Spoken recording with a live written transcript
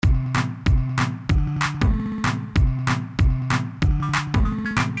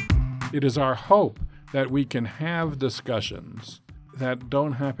It is our hope that we can have discussions that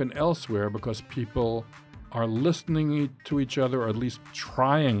don't happen elsewhere because people are listening to each other, or at least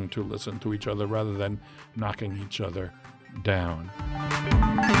trying to listen to each other rather than knocking each other down.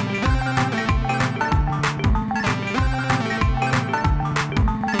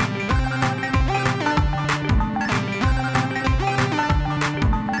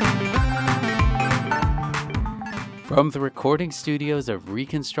 From the recording studios of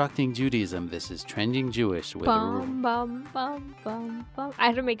Reconstructing Judaism, this is Trending Jewish with Bum, bum, bum, bum, bum. I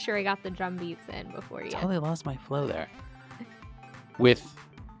had to make sure I got the drum beats in before you. Totally lost my flow there. With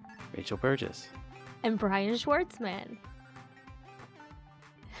Rachel Burgess. And Brian Schwartzman.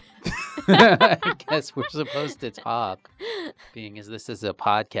 I guess we're supposed to talk. Being as this is a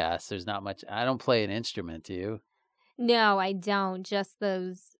podcast, there's not much. I don't play an instrument, do you? No, I don't. Just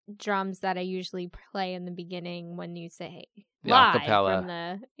those drums that I usually play in the beginning when you say The live acapella. from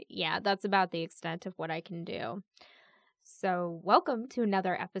the. Yeah, that's about the extent of what I can do. So, welcome to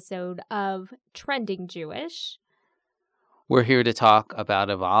another episode of Trending Jewish. We're here to talk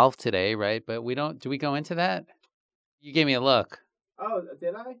about Evolve today, right? But we don't. Do we go into that? You gave me a look. Oh,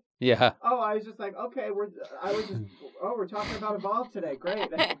 did I? Yeah. Oh, I was just like, okay, we're talking about Evolve today. Great.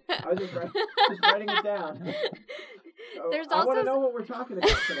 I was just writing it down. So There's I want to also know what we're talking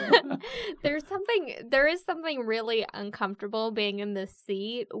about today. there is something really uncomfortable being in this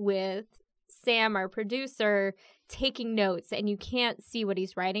seat with Sam, our producer, taking notes, and you can't see what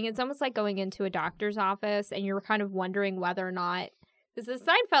he's writing. It's almost like going into a doctor's office and you're kind of wondering whether or not this is a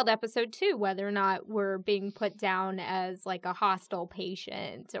Seinfeld episode too, whether or not we're being put down as like a hostile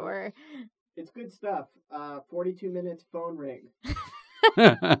patient or It's good stuff. 42 minutes phone ring.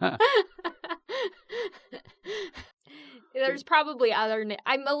 There's probably other.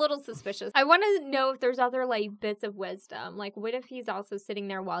 I'm a little suspicious. I want to know if there's other like bits of wisdom. Like, what if he's also sitting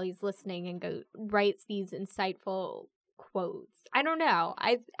there while he's listening and writes these insightful quotes? I don't know.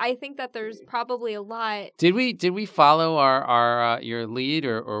 I think that there's probably a lot. Did we follow our your lead,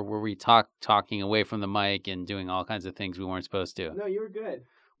 or were we talking away from the mic and doing all kinds of things we weren't supposed to? No, you were good.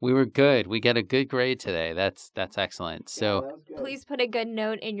 We were good. We get a good grade today. That's excellent. Yeah, So that was good. Please put a good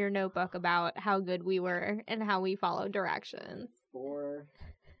note in your notebook about how good we were and how we followed directions.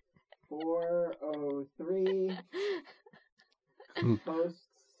 403 hosts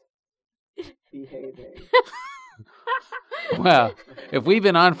behaving. well, if we've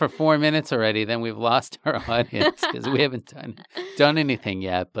been on for 4 minutes already, then we've lost our audience because we haven't done anything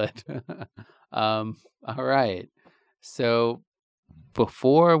yet. But all right. So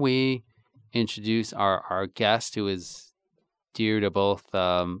before we introduce our guest, who is dear to both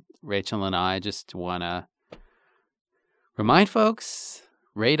Rachel and I, just want to remind folks,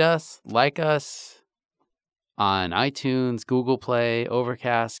 rate us, like us on iTunes, Google Play,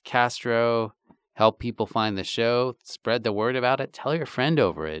 Overcast, Castro. Help people find the show. Spread the word about it. Tell your friend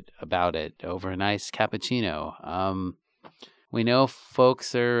about it over a nice cappuccino. We know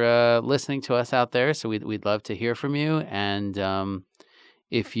folks are listening to us out there, so we'd love to hear from you. And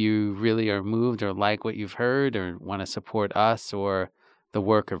if you really are moved or like what you've heard or want to support us or the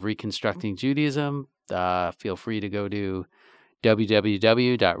work of Reconstructing Judaism, feel free to go to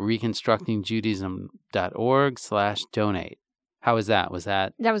www.reconstructingjudaism.org/donate. How was that?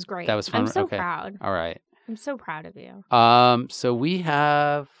 That was great. That was fun? I'm so Okay. proud. All right. I'm so proud of you. So we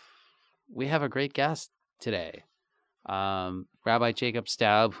have a great guest today. Rabbi Jacob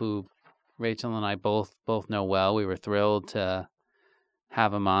Staub, who Rachel and I both know well. We were thrilled to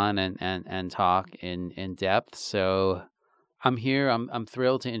have him on and talk in depth. So I'm here. I'm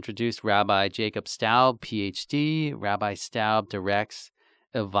thrilled to introduce Rabbi Jacob Staub, PhD. Rabbi Staub directs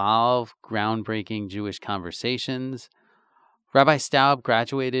Evolve, Groundbreaking Jewish Conversations. Rabbi Staub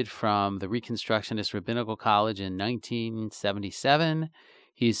graduated from the Reconstructionist Rabbinical College in 1977.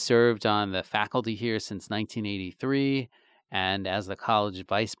 He's served on the faculty here since 1983 and as the college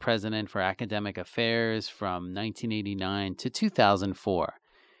vice president for academic affairs from 1989 to 2004.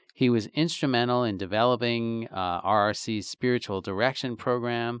 He was instrumental in developing RRC's spiritual direction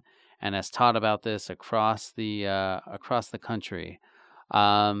program and has taught about this across the country.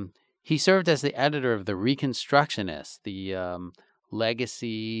 He served as the editor of The Reconstructionist, the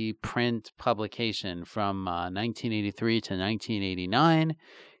legacy print publication from 1983 to 1989.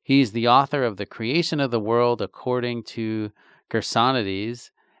 He's the author of The Creation of the World According to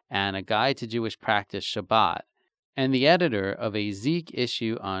Gersonides and A Guide to Jewish Practice Shabbat, and the editor of a Zeke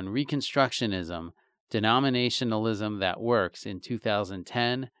issue on Reconstructionism, Denominationalism That Works in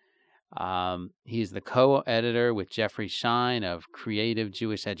 2010. He's the co-editor with Jeffrey Shine of Creative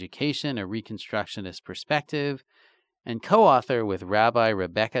Jewish Education, A Reconstructionist Perspective, and co-author with Rabbi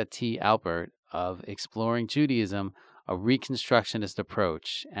Rebecca T. Alpert of Exploring Judaism, a Reconstructionist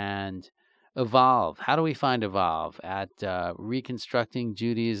Approach. And Evolve. How do we find Evolve? At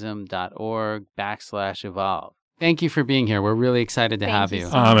reconstructingjudaism.org/evolve. Thank you for being here. We're really excited to have you.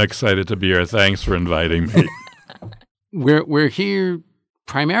 I'm excited to be here. Thanks for inviting me. We're here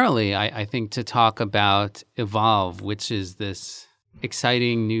primarily, I think, to talk about Evolve, which is this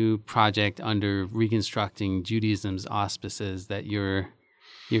exciting new project under Reconstructing Judaism's auspices that you're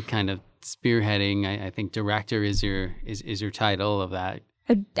kind of spearheading. I think director is your title of that.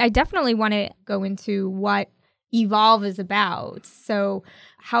 I definitely want to go into what Evolve is about. So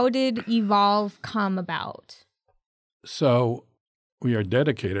how did Evolve come about? So we are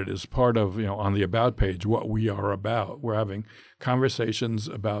dedicated as part of, on the About page, what we are about. We're having conversations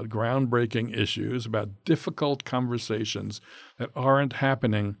about groundbreaking issues, about difficult conversations that aren't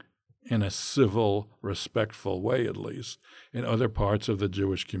happening in a civil, respectful way, at least, in other parts of the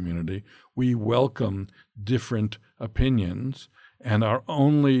Jewish community. We welcome different opinions, and our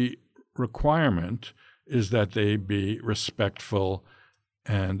only requirement is that they be respectful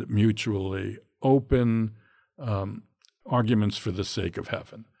and mutually open, arguments for the sake of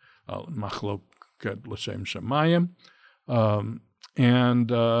heaven. Machloket l'shem shamayim. And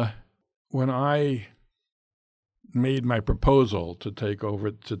when I made my proposal to take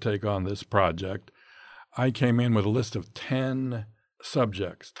on this project, I came in with a list of 10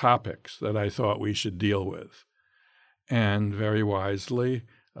 topics that I thought we should deal with. And very wisely,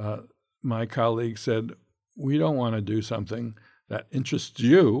 my colleague said, we don't want to do something that interests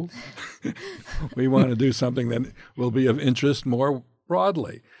you. We want to do something that will be of interest more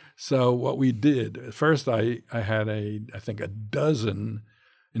broadly. So what we did, first I had I think a dozen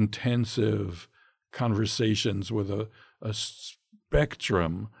intensive conversations with a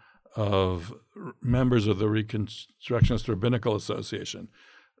spectrum of members of the Reconstructionist Rabbinical Association,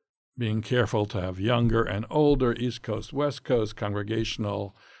 being careful to have younger and older, East Coast, West Coast,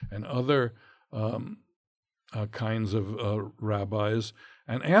 congregational, and other kinds of rabbis,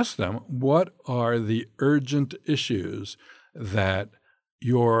 and ask them, what are the urgent issues that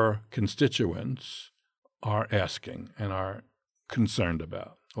your constituents are asking and are concerned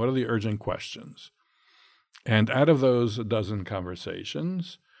about? What are the urgent questions? And out of those dozen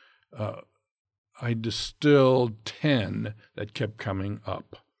conversations, I distilled 10 that kept coming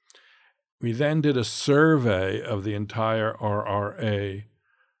up. We then did a survey of the entire RRA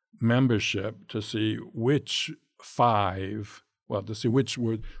membership to see which were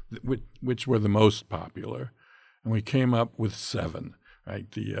the most popular, and we came up with 7.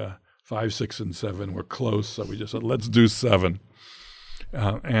 Right, the 5, 6, and 7 were close, so we just said let's do 7.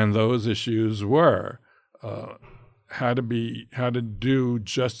 And those issues were how to do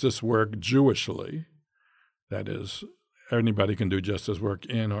justice work Jewishly, that is, anybody can do justice work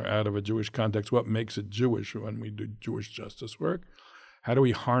in or out of a Jewish context. What makes it Jewish when we do Jewish justice work? How do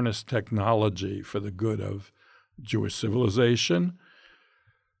we harness technology for the good of Jewish civilization?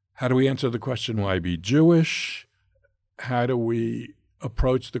 How do we answer the question, why be Jewish? How do we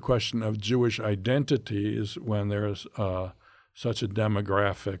approach the question of Jewish identities when there's such a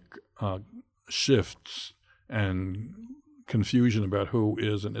demographic shifts and confusion about who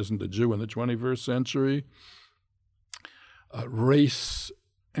is and isn't a Jew in the 21st century? Race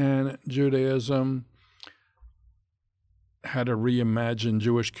and Judaism, how to reimagine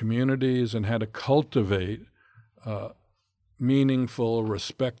Jewish communities and how to cultivate meaningful,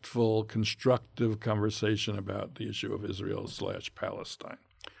 respectful, constructive conversation about the issue of Israel/Palestine.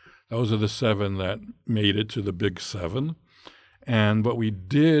 Those are the 7 that made it to the big 7. And what we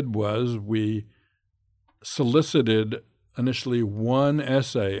did was we solicited initially 1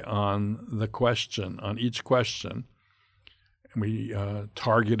 essay on each question. And we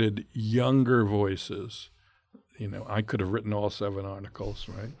targeted younger voices. I could have written all 7 articles,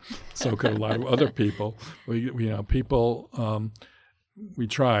 right? So could a lot of other people. We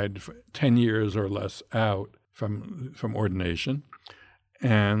tried for 10 years or less out from ordination,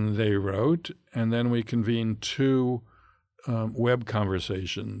 and they wrote. And then we convened 2 web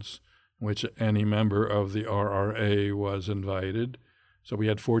conversations, in which any member of the RRA was invited. So we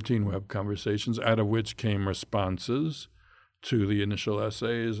had 14 web conversations, out of which came responses to the initial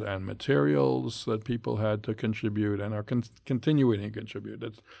essays and materials that people had to contribute and are continuing to contribute.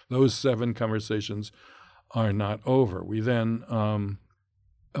 Those 7 conversations are not over. We then,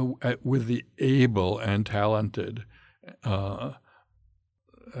 with the able and talented, I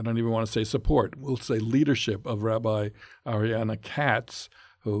don't even want to say support, we'll say leadership of Rabbi Ariana Katz,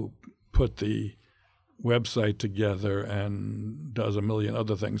 who put the website together and does a million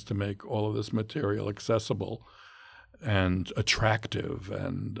other things to make all of this material accessible. and attractive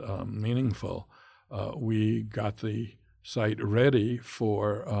and meaningful, we got the site ready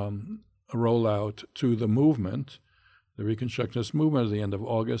for a rollout to the movement, the Reconstructionist movement, at the end of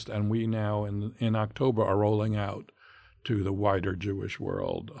August, and we now in October are rolling out to the wider Jewish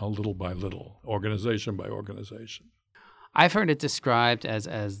world, little by little, organization by organization. I've heard it described as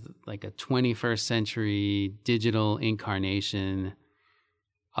like a 21st century digital incarnation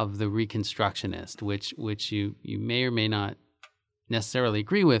of the Reconstructionist, which you may or may not necessarily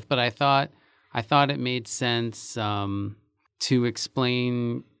agree with, but I thought it made sense to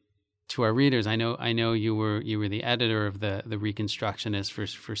explain to our readers. I know you were the editor of the Reconstructionist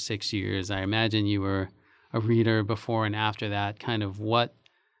for 6 years. I imagine you were a reader before and after that, kind of what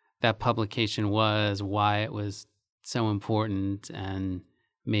that publication was, why it was so important, and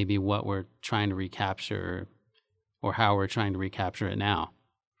maybe what we're trying to recapture or how we're trying to recapture it now.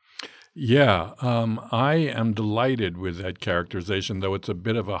 Yeah, I am delighted with that characterization, though it's a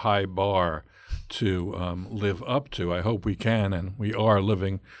bit of a high bar to live up to. I hope we can, and we are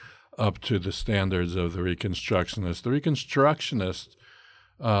living up to the standards of the Reconstructionist. The Reconstructionist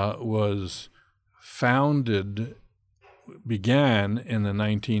began in the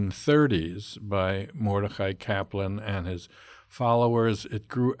 1930s by Mordechai Kaplan and his followers. It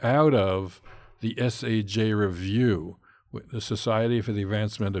grew out of the SAJ Review, the Society for the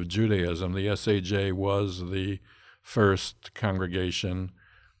Advancement of Judaism. The SAJ was the first congregation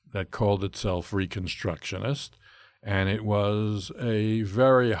that called itself Reconstructionist, and it was a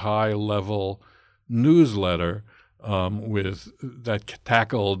very high-level newsletter that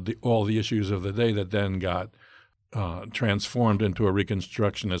tackled all the issues of the day, that then got transformed into a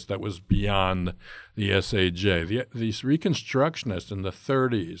Reconstructionist that was beyond the SAJ. These Reconstructionists in the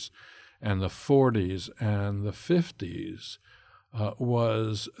 30s and the 40s and the 50s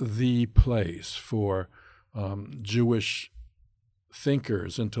was the place for Jewish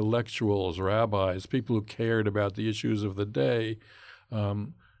thinkers, intellectuals, rabbis, people who cared about the issues of the day,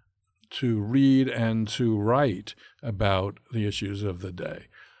 to read and to write about the issues of the day.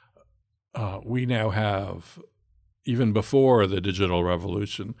 We now have, even before the digital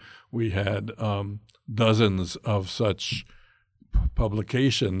revolution, we had dozens of such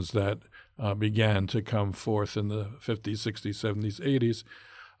publications that began to come forth in the 50s, 60s, 70s, 80s.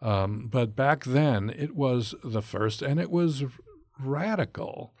 But back then, it was the first, and it was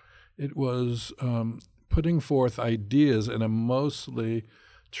radical. It was putting forth ideas in a mostly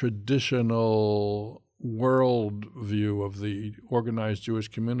traditional world view of the organized Jewish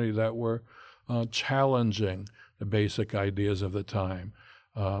community that were challenging the basic ideas of the time,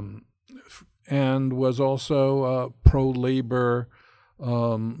 and was also pro-labor,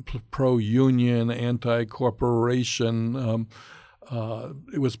 pro-union, anti-corporation.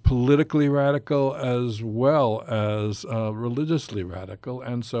 It was politically radical as well as religiously radical,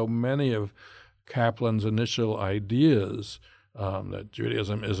 and so many of Kaplan's initial ideas, that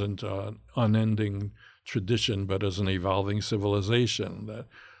Judaism isn't an unending tradition but is an evolving civilization, that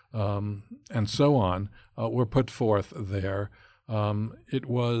and so on, were put forth there. It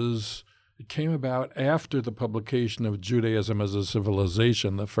came about after the publication of Judaism as a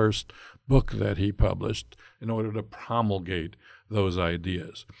Civilization, the first book that he published, in order to promulgate those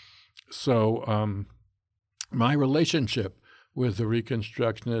ideas. So my relationship with the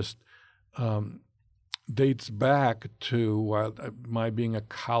Reconstructionist dates back to my being a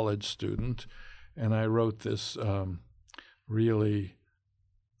college student, and I wrote this really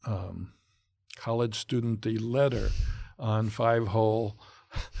college student-y letter on 5-hole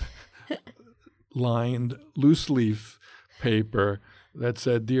lined loose-leaf paper that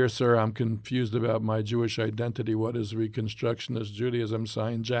said, "Dear Sir, I'm confused about my Jewish identity. What is Reconstructionist Judaism?"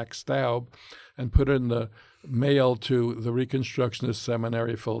 Signed Jack Staub, and put it in the mail to the Reconstructionist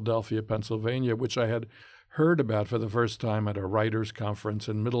Seminary, Philadelphia, Pennsylvania, which I had heard about for the first time at a writers' conference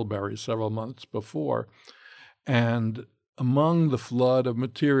in Middlebury several months before. And among the flood of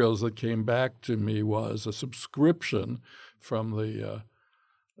materials that came back to me was a subscription from the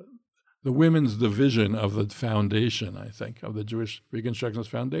women's division of the foundation, I think, of the Jewish Reconstructionist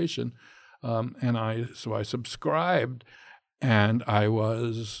Foundation. So I subscribed, and I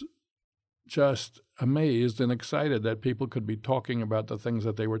was just amazed and excited that people could be talking about the things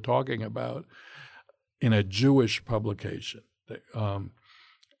that they were talking about in a Jewish publication.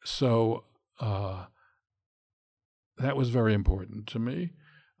 So that was very important to me,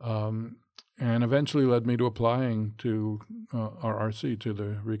 and eventually led me to applying to RRC, to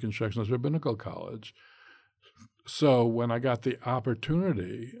the Reconstructionist Rabbinical College. So when I got the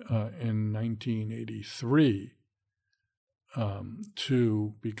opportunity in 1983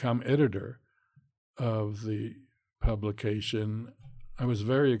 to become editor of the publication. I was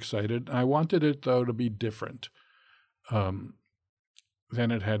very excited. I wanted it, though, to be different than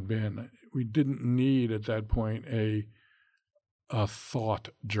it had been. We didn't need, at that point, a thought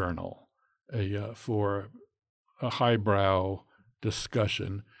journal for a highbrow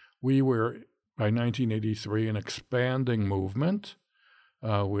discussion. We were, by 1983, an expanding movement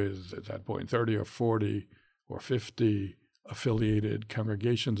with, at that point, 30 or 40 or 50 affiliated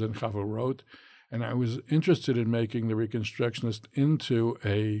congregations in Chavurot. And I was interested in making the Reconstructionist into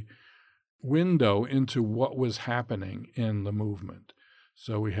a window into what was happening in the movement.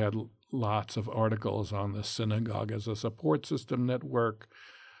 So we had lots of articles on the synagogue as a support system network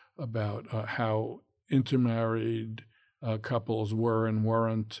about how intermarried couples were and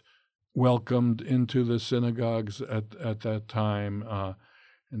weren't welcomed into the synagogues at that time,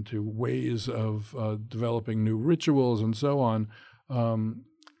 into ways of developing new rituals and so on.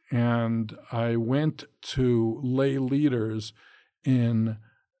 And I went to lay leaders in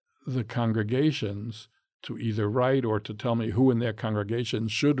the congregations to either write or to tell me who in their congregation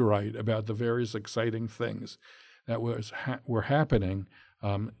should write about the various exciting things that were happening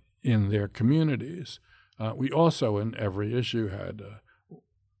in their communities. We also, in every issue, had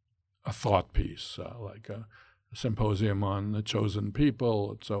a thought piece, like a symposium on the chosen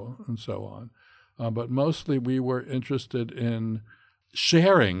people, and so on. But mostly we were interested in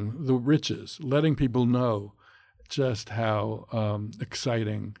sharing the riches, letting people know just how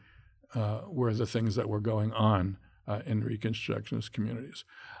exciting were the things that were going on in Reconstructionist communities.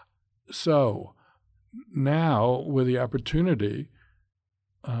 So now, with the opportunity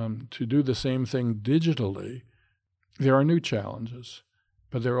to do the same thing digitally, there are new challenges,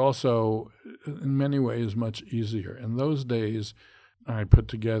 but they're also, in many ways, much easier. In those days, I put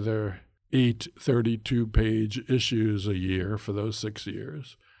together 8 32-page issues a year for those 6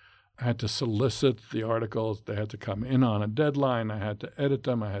 years. I had to solicit the articles. They had to come in on a deadline. I had to edit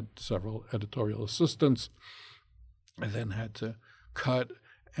them. I had several editorial assistants. I then had to cut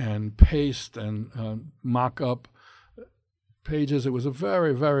and paste and mock up pages. It was a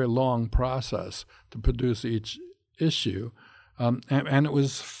very, very long process to produce each issue, and it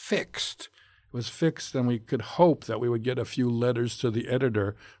was fixed. It was fixed, and we could hope that we would get a few letters to the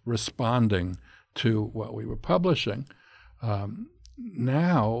editor responding to what we were publishing.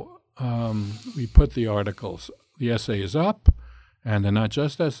 Now we put the articles, the essays up, and they're not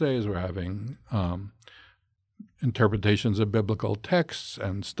just essays. We're having interpretations of biblical texts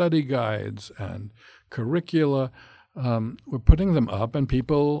and study guides and curricula. We're putting them up, and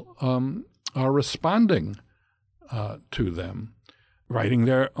people are responding to them, writing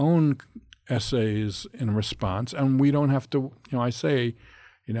their own essays in response, and we don't have to, I say,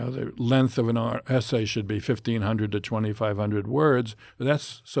 the length of an essay should be 1,500 to 2,500 words.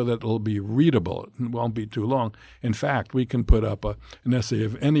 That's so that it'll be readable. It won't be too long. In fact, we can put up an essay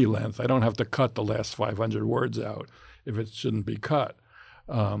of any length. I don't have to cut the last 500 words out if it shouldn't be cut,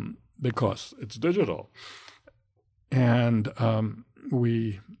 because it's digital. And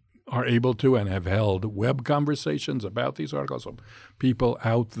we are able to and have held web conversations about these articles. So people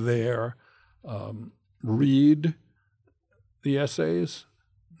out there read the essays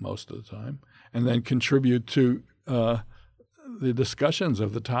most of the time and then contribute to the discussions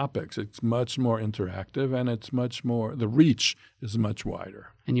of the topics. It's much more interactive, and it's much more, the reach is much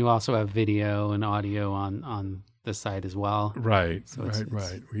wider. And you also have video and audio on the site as well. Right, so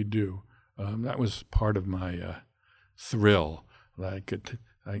right. We do. That was part of my thrill. That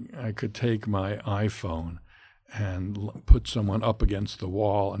I could take my iPhone and put someone up against the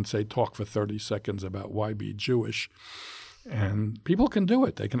wall and say, talk for 30 seconds about why be Jewish. And people can do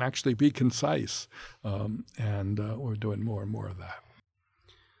it. They can actually be concise. And we're doing more and more of that.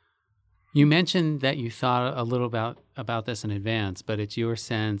 You mentioned that you thought a little about this in advance, but it's your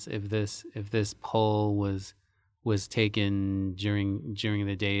sense if this poll was taken during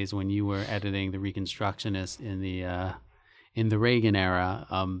the days when you were editing the Reconstructionist in the Reagan era,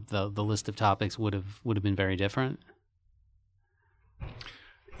 the list of topics would have been very different.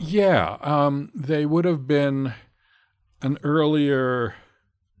 Yeah, they would have been an earlier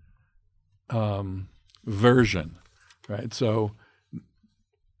version, right? So,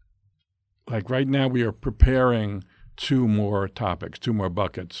 like right now, we are preparing 2 more topics, 2 more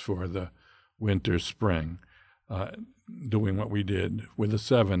buckets for the winter, spring, doing what we did with the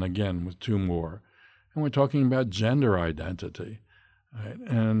 7 again with 2 more. And we're talking about gender identity, right?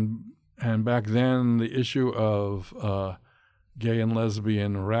 And back then, the issue of gay and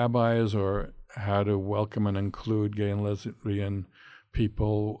lesbian rabbis, or how to welcome and include gay and lesbian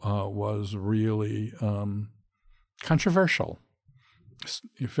people, was really controversial,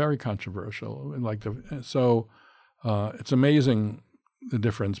 very controversial. So It's amazing the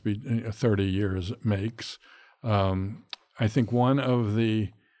difference 30 years makes. I think one of the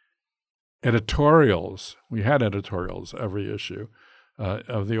editorials, we had editorials every issue,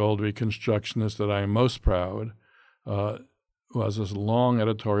 of the old Reconstructionists that I am most proud was this long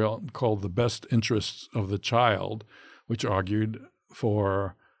editorial called The Best Interests of the Child, which argued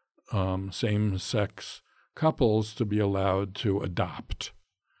for same-sex couples to be allowed to adopt.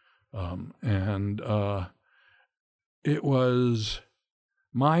 It was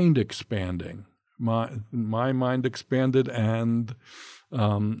mind-expanding. My mind expanded, and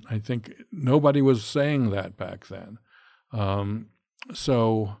I think nobody was saying that back then.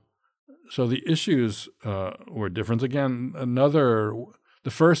 So the issues were different. Again,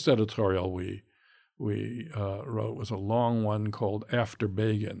 the first editorial we wrote was a long one called After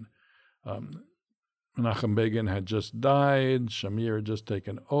Begin. Menachem Begin had just died, Shamir had just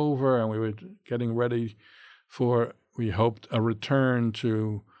taken over, and we were getting ready for, we hoped, a return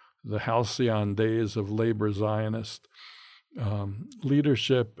to the halcyon days of labor Zionist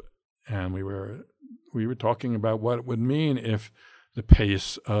leadership, and we were talking about what it would mean if the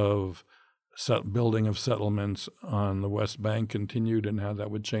pace of building of settlements on the West Bank continued, and how that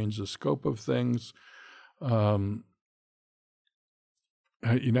would change the scope of things.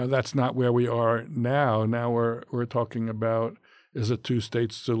 That's not where we are now. Now we're talking about, is a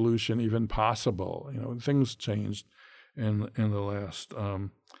two-state solution even possible? Things changed in the last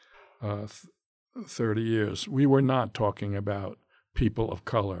 30 years. We were not talking about people of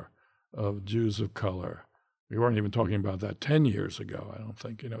color, of Jews of color. We weren't even talking about that 10 years ago, I don't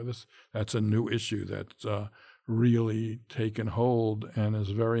think. That's a new issue that's really taken hold and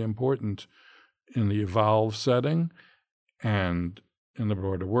is very important in the Evolve setting and in the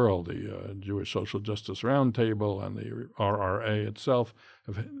broader world. The Jewish Social Justice Roundtable and the RRA itself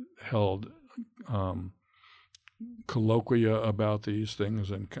have held colloquia about these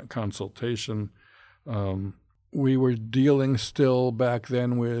things and consultation. We were dealing still back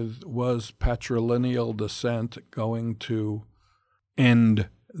then with, was patrilineal descent going to end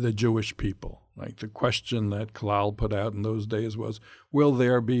the Jewish people? Like the question that Kalal put out in those days was, will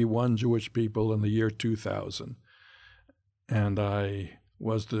there be one Jewish people in the year 2000? And I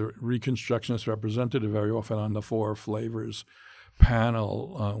was the Reconstructionist representative very often on the Four Flavors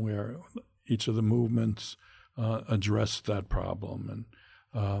panel where each of the movements addressed that problem.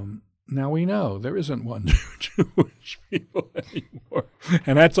 And now we know there isn't one Jewish people anymore,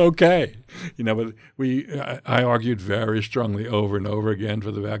 and that's okay. But I argued very strongly over and over again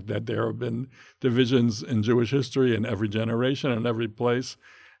for the fact that there have been divisions in Jewish history in every generation and every place,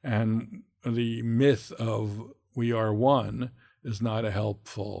 and the myth of we are one is not a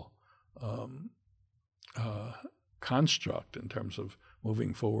helpful construct in terms of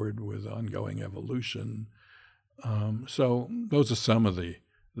moving forward with ongoing evolution. So those are some of the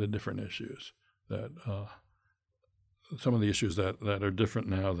different issues that some of the issues that are different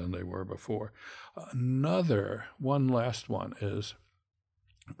now than they were before. One last one is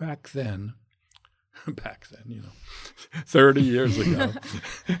back then, 30 years ago,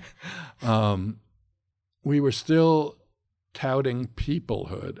 we were still touting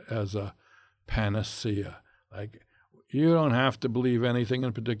peoplehood as a panacea. Like, you don't have to believe anything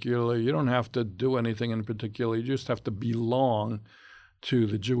in particular. You don't have to do anything in particular. You just have to belong to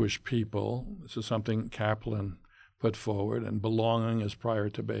the Jewish people. This is something Kaplan put forward, and belonging is prior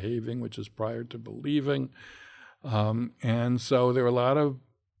to behaving, which is prior to believing. And so there were a lot of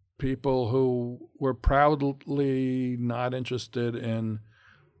people who were proudly not interested in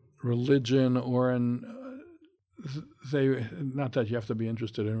religion or in not that you have to be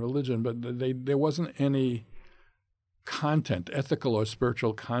interested in religion, but there wasn't any content, ethical or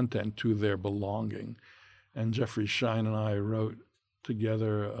spiritual content, to their belonging. And Jeffrey Schein and I wrote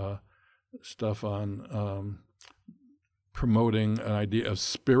together stuff on promoting an idea of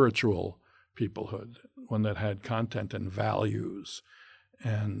spiritual peoplehood, one that had content and values,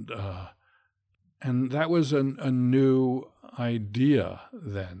 and that was a new idea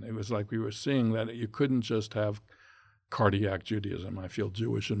then. It was like we were seeing that you couldn't just have cardiac Judaism. I feel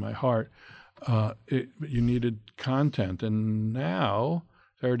Jewish in my heart. You needed content, and now,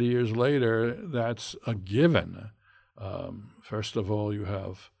 30 years later, that's a given. First of all, you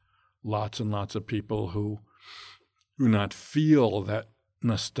have lots and lots of people who do not feel that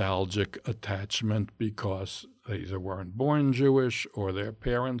nostalgic attachment because they either weren't born Jewish or their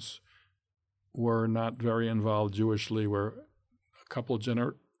parents were not very involved Jewishly, were a couple of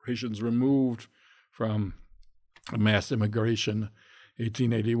generations removed from mass immigration,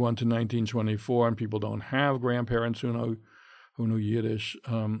 1881 to 1924, and people don't have grandparents who know Yiddish.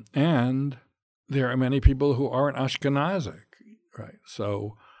 And there are many people who aren't Ashkenazic, right?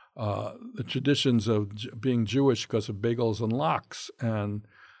 So the traditions of being Jewish because of bagels and lox, and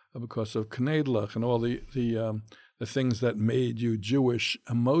because of knedlach and all the things that made you Jewish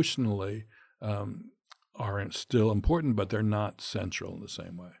emotionally are still important, but they're not central in the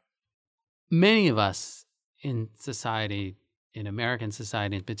same way. Many of us in society, in American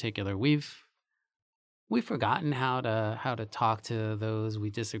society in particular, we've forgotten how to talk to those we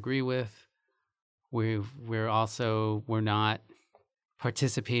disagree with. We're not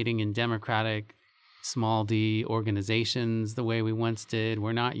participating in democratic small d organizations the way we once did.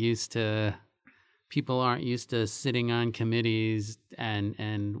 People aren't used to sitting on committees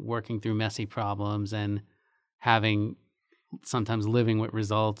and working through messy problems and sometimes living with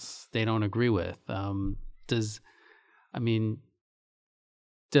results they don't agree with. Does the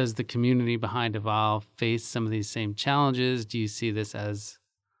community behind Evolve face some of these same challenges? Do you see this as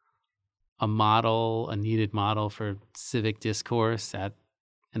a needed model for civic discourse at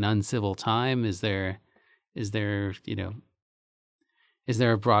an uncivil time? Is there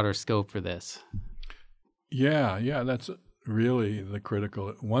a broader scope for this? Yeah, that's really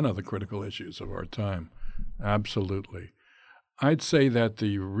one of the critical issues of our time. Absolutely. I'd say that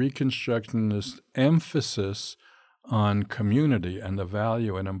the Reconstructionist emphasis on community and the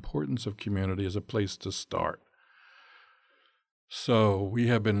value and importance of community is a place to start. So we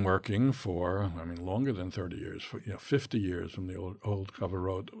have been working for, longer than 30 years, 50 years from the old Cover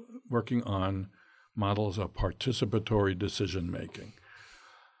Road, working on models of participatory decision-making.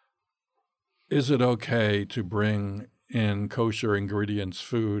 Is it okay to bring in kosher ingredients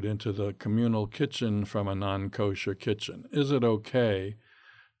food into the communal kitchen from a non-kosher kitchen? Is it okay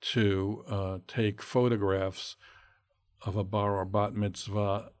to take photographs of a bar or bat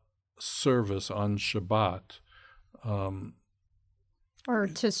mitzvah service on Shabbat? Or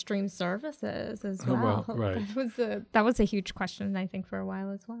to stream services as well. Right. That was a huge question, I think, for a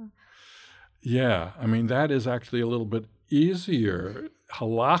while as well. Yeah, that is actually a little bit easier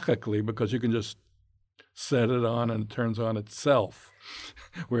halakhically because you can just set it on and it turns on itself,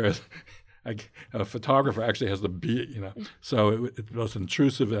 whereas a photographer actually has to be, so it was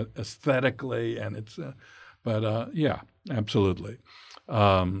intrusive aesthetically, and it's, yeah, absolutely.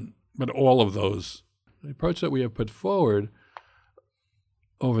 But all of those, the approach that we have put forward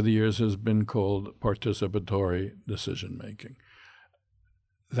over the years has been called participatory decision-making.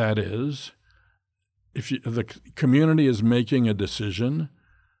 That is, if the community is making a decision,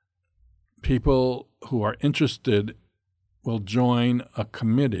 people who are interested will join a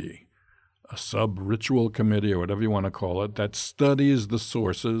committee, a sub-ritual committee or whatever you want to call it, that studies the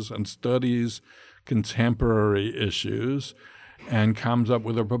sources and studies contemporary issues and comes up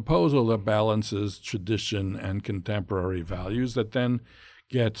with a proposal that balances tradition and contemporary values that then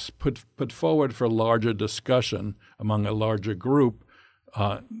gets put forward for larger discussion among a larger group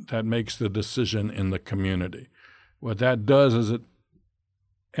that makes the decision in the community. What that does is it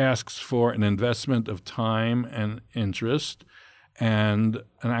asks for an investment of time and interest and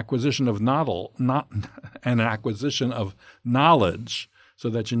an acquisition of knowledge, so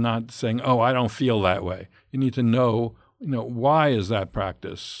that you're not saying, "Oh, I don't feel that way." You need to know, why is that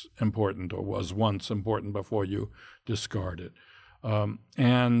practice important or was once important before you discard it.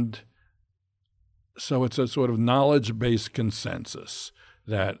 And so it's a sort of knowledge-based consensus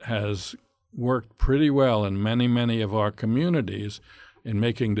that has worked pretty well in many, many of our communities in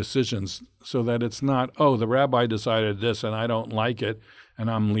making decisions, so that it's not, oh, the rabbi decided this and I don't like it and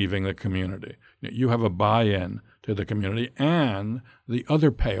I'm leaving the community. You have a buy-in to the community, and the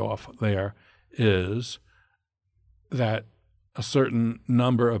other payoff there is that a certain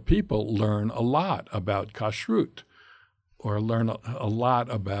number of people learn a lot about kashrut or learn a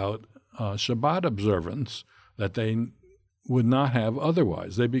lot about Shabbat observance that they would not have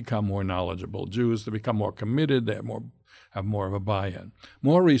otherwise. They become more knowledgeable Jews. They become more committed. They have more of a buy-in.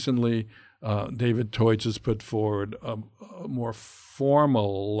 More recently, David Teutsch has put forward a more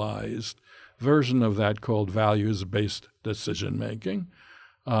formalized version of that called values-based decision-making.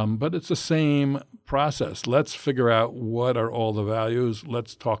 But it's the same process. Let's figure out what are all the values.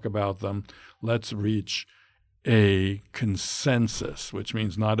 Let's talk about them. Let's reach a consensus, which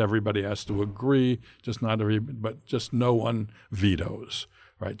means not everybody has to agree, but just no one vetoes,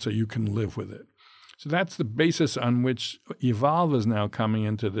 right? So you can live with it. So that's the basis on which Evolve is now coming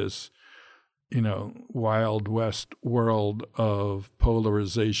into this, Wild West world of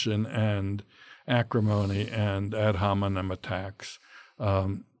polarization and acrimony and ad hominem attacks.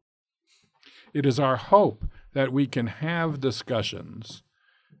 It is our hope that we can have discussions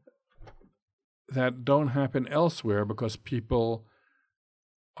that don't happen elsewhere because people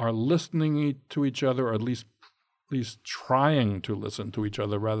are listening to each other, or at least trying to listen to each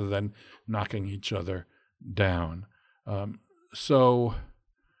other rather than knocking each other down. So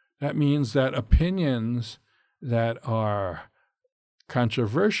that means that opinions that are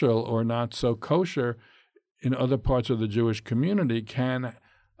controversial or not so kosher in other parts of the Jewish community can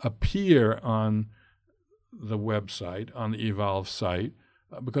appear on the website, on the Evolve site,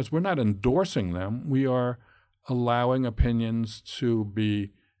 because we're not endorsing them. We are allowing opinions to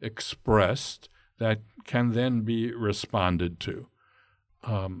be expressed that can then be responded to.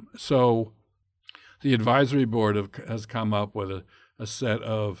 So the advisory board has come up with a set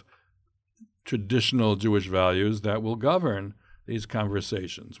of traditional Jewish values that will govern these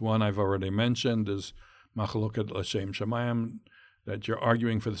conversations. One I've already mentioned is machloket l'shem shamayim, that you're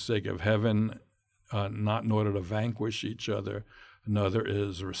arguing for the sake of heaven, not in order to vanquish each other. Another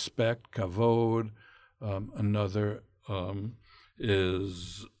is respect, kavod. Another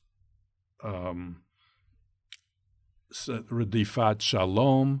is redifat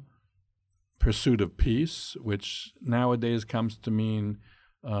shalom, pursuit of peace, which nowadays comes to mean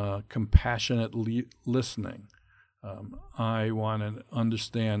compassionate listening. I want to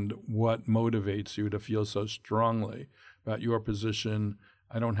understand what motivates you to feel so strongly about your position.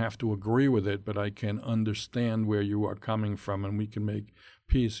 I don't have to agree with it, but I can understand where you are coming from, and we can make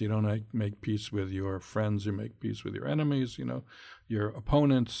peace. You don't make peace with your friends. You make peace with your enemies, your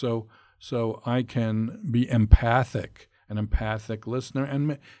opponents. So I can be empathic, an empathic listener,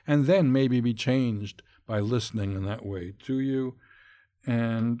 and then maybe be changed by listening in that way to you.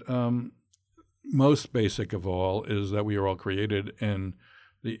 And most basic of all is that we are all created in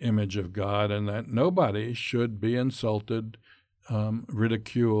the image of God, and that nobody should be insulted,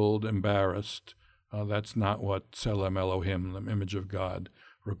 ridiculed, embarrassed. That's not what Tselem Elohim, the image of God,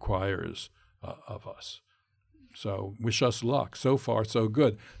 requires of us. So wish us luck. So far, so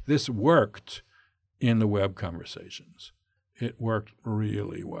good. This worked in the web conversations. It worked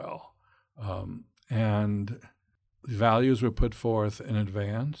really well. And values were put forth in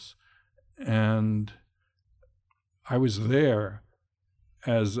advance. And I was there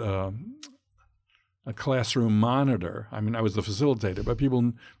as a classroom monitor. I mean, I was the facilitator, but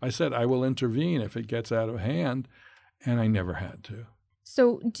I said, I will intervene if it gets out of hand, and I never had to.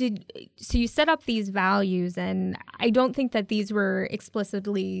 So you set up these values, and I don't think that these were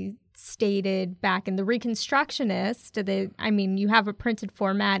explicitly stated back in the Reconstructionist. You have a printed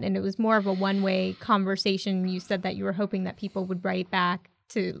format, and it was more of a one-way conversation. You said that you were hoping that people would write back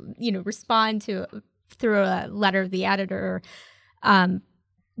to, respond to through a letter of the editor.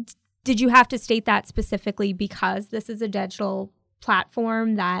 Did you have to state that specifically because this is a digital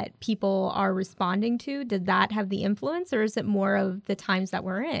platform that people are responding to? Did that have the influence, or is it more of the times that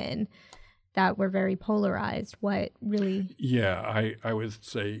we're in that we're very polarized? What really? Yeah, I would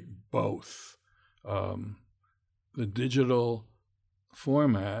say both. The digital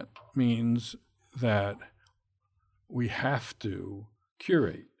format means that we have to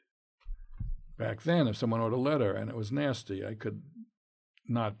curate. Back then, if someone wrote a letter and it was nasty, I could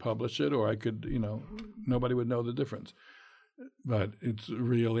not publish it, or I could, nobody would know the difference. But it's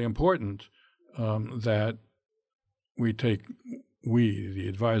really important that we, the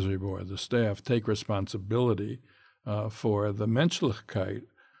advisory board, the staff, take responsibility for the menschlichkeit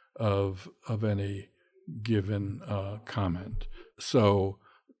of any given comment. So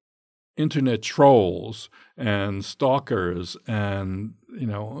internet trolls and stalkers and,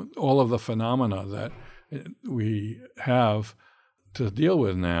 all of the phenomena that we have to deal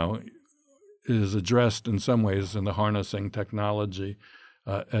with now is addressed in some ways in the Harnessing Technology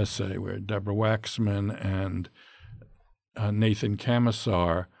essay, where Deborah Waxman and Nathan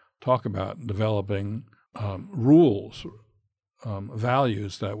Camisar talk about developing rules,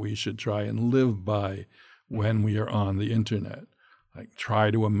 values that we should try and live by when we are on the internet. Like,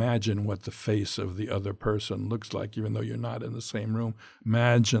 try to imagine what the face of the other person looks like, even though you're not in the same room.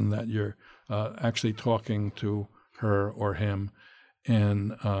 Imagine that you're actually talking to her or him,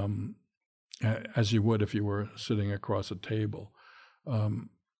 and as you would if you were sitting across a table.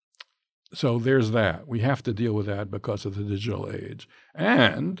 So there's that. We have to deal with that because of the digital age.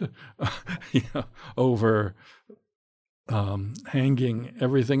 And over hanging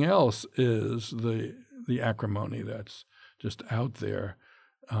everything else is the acrimony that's just out there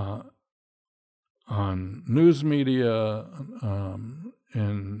on news media,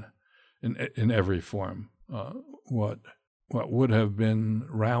 in every form. What would have been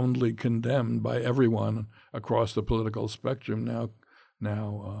roundly condemned by everyone across the political spectrum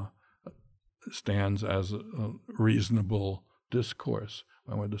now stands as a reasonable discourse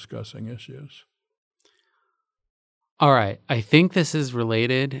when we're discussing issues. All right. I think this is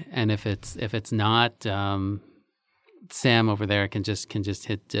related, and if it's not, Sam over there can just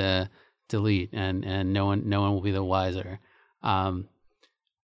hit delete, and no one will be the wiser.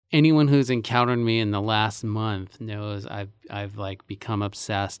 Anyone who's encountered me in the last month knows I've like become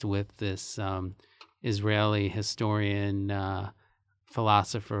obsessed with this Israeli historian,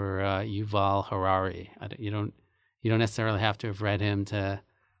 philosopher Yuval Harari. You don't necessarily have to have read him to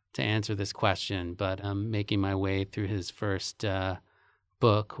answer this question, but I'm making my way through his first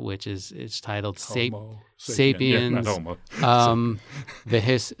book, which it's titled Sapiens,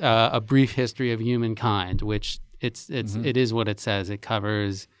 A Brief History of Humankind, which it is what it says. It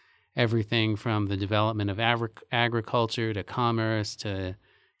covers everything from the development of agriculture to commerce to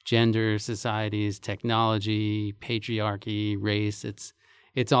gender, societies, technology, patriarchy, race.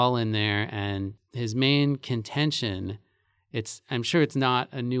 It's all in there. And his main contention, I'm sure it's not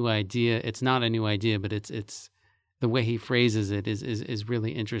a new idea. It's not a new idea, but it's the way he phrases it is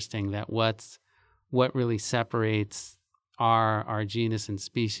really interesting. That what really separates our genus and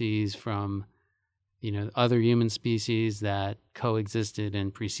species from other human species that coexisted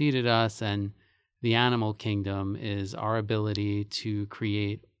and preceded us, and the animal kingdom is our ability to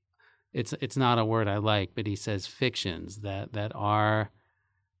create. It's not a word I like, but he says fictions that our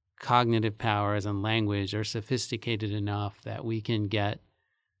cognitive powers and language are sophisticated enough that we can get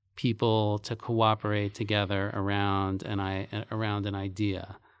people to cooperate together around an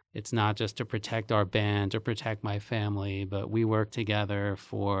idea. It's not just to protect our band or protect my family, but we work together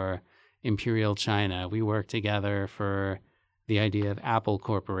for Imperial China. We work together for the idea of Apple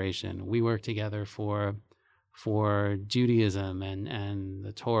Corporation. We work together for Judaism and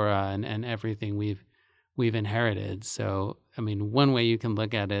the Torah and everything we've inherited. So, I mean, one way you can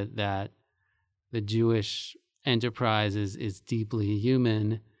look at it, that the Jewish enterprise is deeply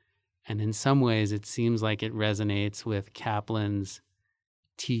human, and in some ways it seems like it resonates with Kaplan's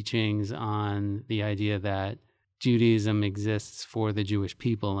teachings on the idea that Judaism exists for the Jewish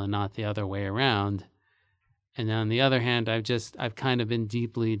people and not the other way around. And on the other hand, I've kind of been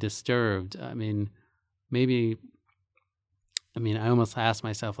deeply disturbed. I almost asked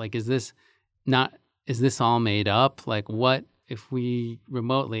myself, like, is this all made up? Like, what if we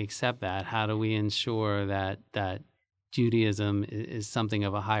remotely accept that? How do we ensure that Judaism is something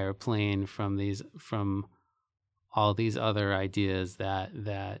of a higher plane from all these other ideas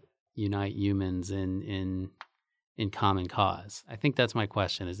that unite humans in common cause? I think that's my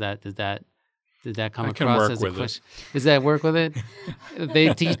question. Did that come across as a question? Does that work with it?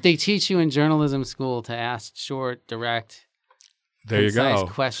 They teach you in journalism school to ask short, direct, concise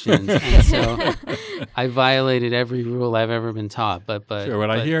questions, and so I violated every rule I've ever been taught. But sure. What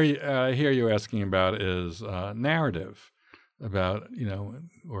I hear you asking about is narrative, about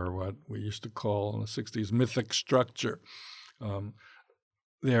or what we used to call in the '60s mythic structure.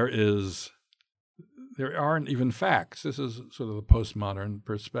 There aren't even facts. This is sort of the postmodern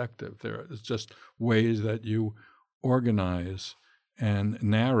perspective. There is just ways that you organize and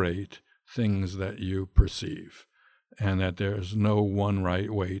narrate things that you perceive, and that there's no one right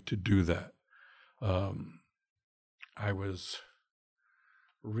way to do that. I was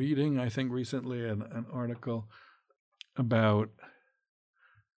reading, I think recently, an article about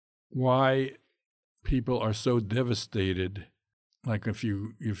why people are so devastated. Like if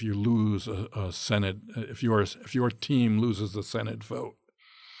you lose a Senate, if your team loses the Senate vote,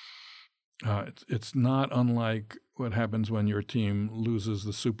 it's not unlike what happens when your team loses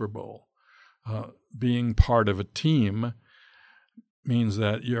the Super Bowl. Being part of a team means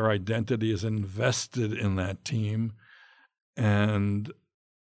that your identity is invested in that team, and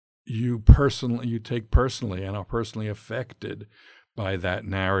you take personally and are personally affected by that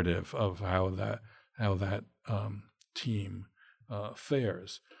narrative of how that team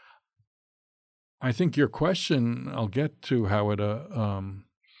fares. I think your question, I'll get to how it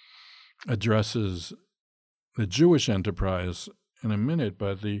addresses the Jewish enterprise in a minute,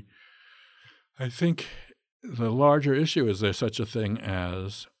 but I think the larger issue is there such a thing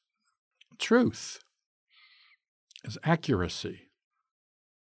as truth, as accuracy?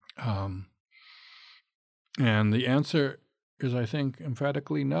 And the answer is, I think,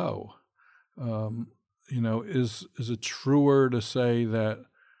 emphatically no. Is it truer to say that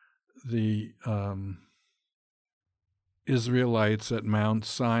the Israelites at Mount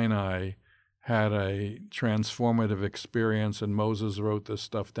Sinai had a transformative experience and Moses wrote this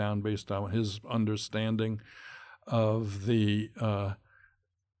stuff down based on his understanding of the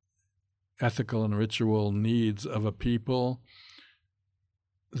ethical and ritual needs of a people,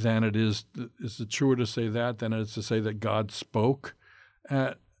 is it truer to say that than it is to say that God spoke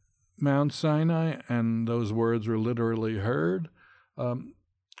at Mount Sinai and those words were literally heard?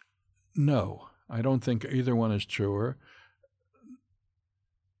 No, I don't think either one is truer.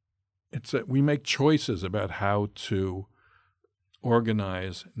 It's that we make choices about how to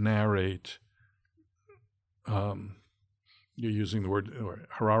organize, narrate. You're using the word, or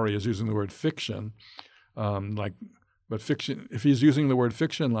Harari is using the word fiction, but fiction. If he's using the word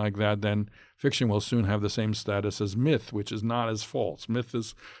fiction like that, then fiction will soon have the same status as myth, which is not as false. Myth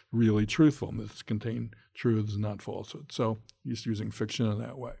is really truthful. Myths contain truths, not falsehood. So he's using fiction in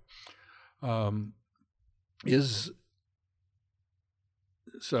that way.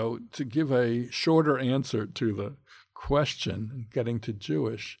 So to give a shorter answer to the question, getting to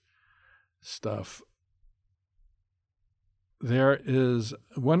Jewish stuff, there is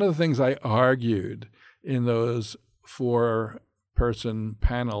one of the things I argued in those 4-person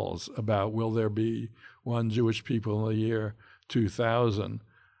panels about will there be one Jewish people in the year 2000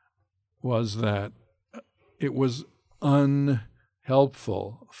 was that it was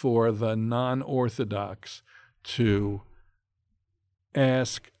unhelpful for the non-Orthodox to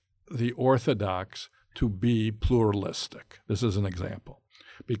ask the Orthodox to be pluralistic. This is an example.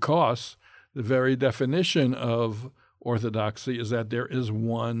 Because the very definition of Orthodoxy is that there is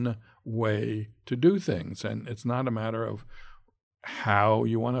one way to do things, and it's not a matter of how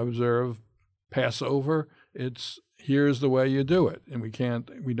you want to observe Passover. It's here's the way you do it, and we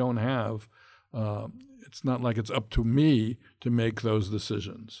don't have. It's not like it's up to me to make those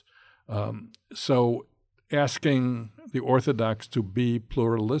decisions. So asking the Orthodox to be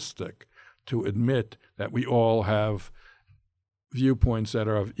pluralistic, to admit that we all have viewpoints that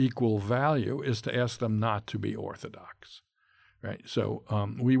are of equal value, is to ask them not to be Orthodox, right? So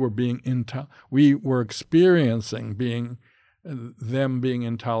we were experiencing them being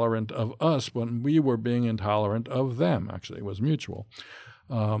intolerant of us when we were being intolerant of them. Actually, it was mutual.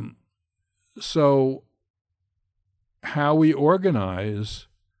 So how we organize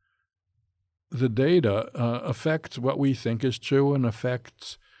the data affects what we think is true and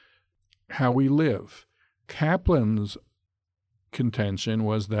affects how we live. Kaplan's contention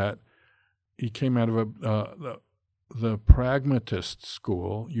was that he came out of the pragmatist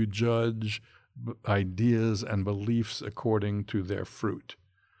school. You judge ideas and beliefs according to their fruit.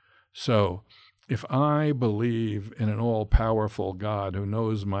 So if I believe in an all-powerful God who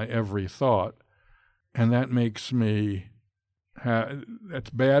knows my every thought, and that makes me that's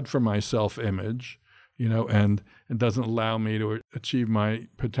bad for my self-image, and it doesn't allow me to achieve my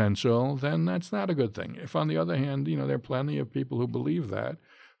potential, then that's not a good thing. If, on the other hand, there are plenty of people who believe that,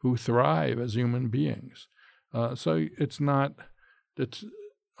 who thrive as human beings. So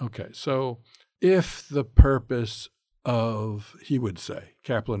okay. So if the purpose of,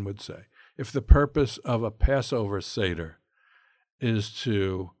 Kaplan would say, if the purpose of a Passover Seder is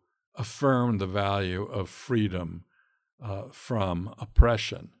to affirm the value of freedom from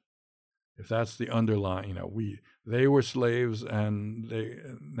oppression, if that's the underlying, they were slaves and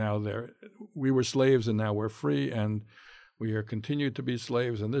we were slaves and now we're free, and we are continued to be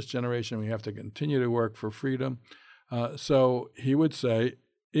slaves in this generation. We have to continue to work for freedom. So he would say,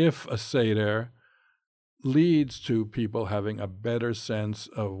 if a Seder leads to people having a better sense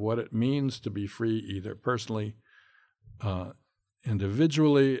of what it means to be free, either personally,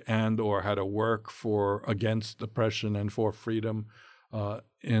 individually, and or how to work against oppression and for freedom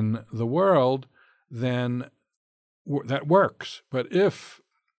in the world, then that works. But if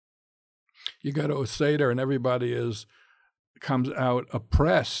you go to a Seder and everybody comes out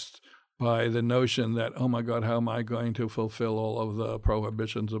oppressed by the notion that, oh my God, how am I going to fulfill all of the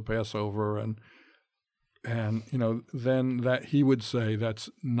prohibitions of Passover, and then that he would say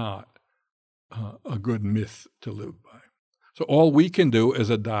that's not a good myth to live by. So all we can do is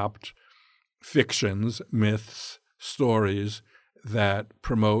adopt fictions, myths, stories that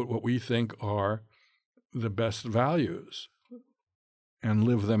promote what we think are the best values and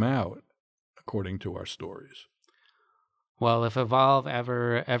live them out according to our stories. Well, if Evolve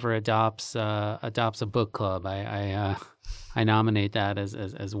ever adopts a book club, I nominate that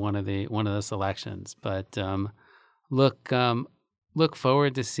as one of the selections. But look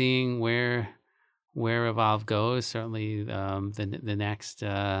forward to seeing where Evolve goes. Certainly, the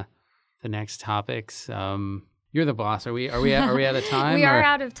next topics. You're the boss. Are we out of time? We are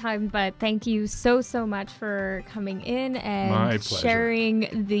out of time, but thank you so much for coming in and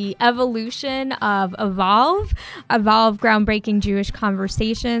sharing the evolution of Evolve Groundbreaking Jewish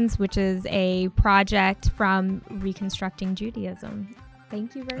Conversations, which is a project from Reconstructing Judaism.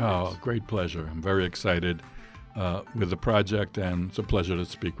 Thank you very much. Oh, great pleasure. I'm very excited with the project, and it's a pleasure to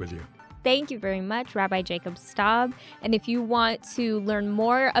speak with you. Thank you very much, Rabbi Jacob Staub. And if you want to learn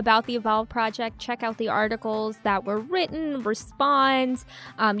more about the Evolve Project, check out the articles that were written, respond.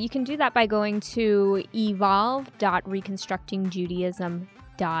 You can do that by going to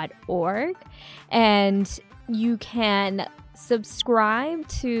evolve.reconstructingjudaism.org. And you can subscribe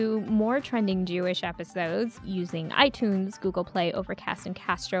to more Trending Jewish episodes using iTunes, Google Play, Overcast, and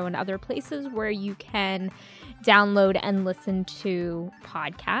Castro, and other places where you can download and listen to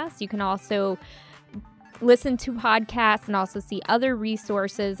podcasts. You can also listen to podcasts and also see other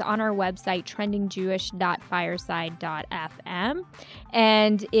resources on our website, trendingjewish.fireside.fm.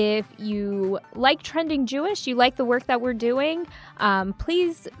 And if you like Trending Jewish, you like the work that we're doing,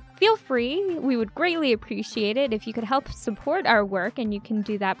 please feel free. We would greatly appreciate it if you could help support our work, and you can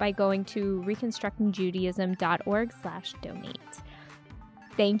do that by going to reconstructingjudaism.org/donate.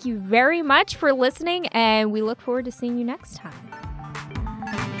 Thank you very much for listening, and we look forward to seeing you next time.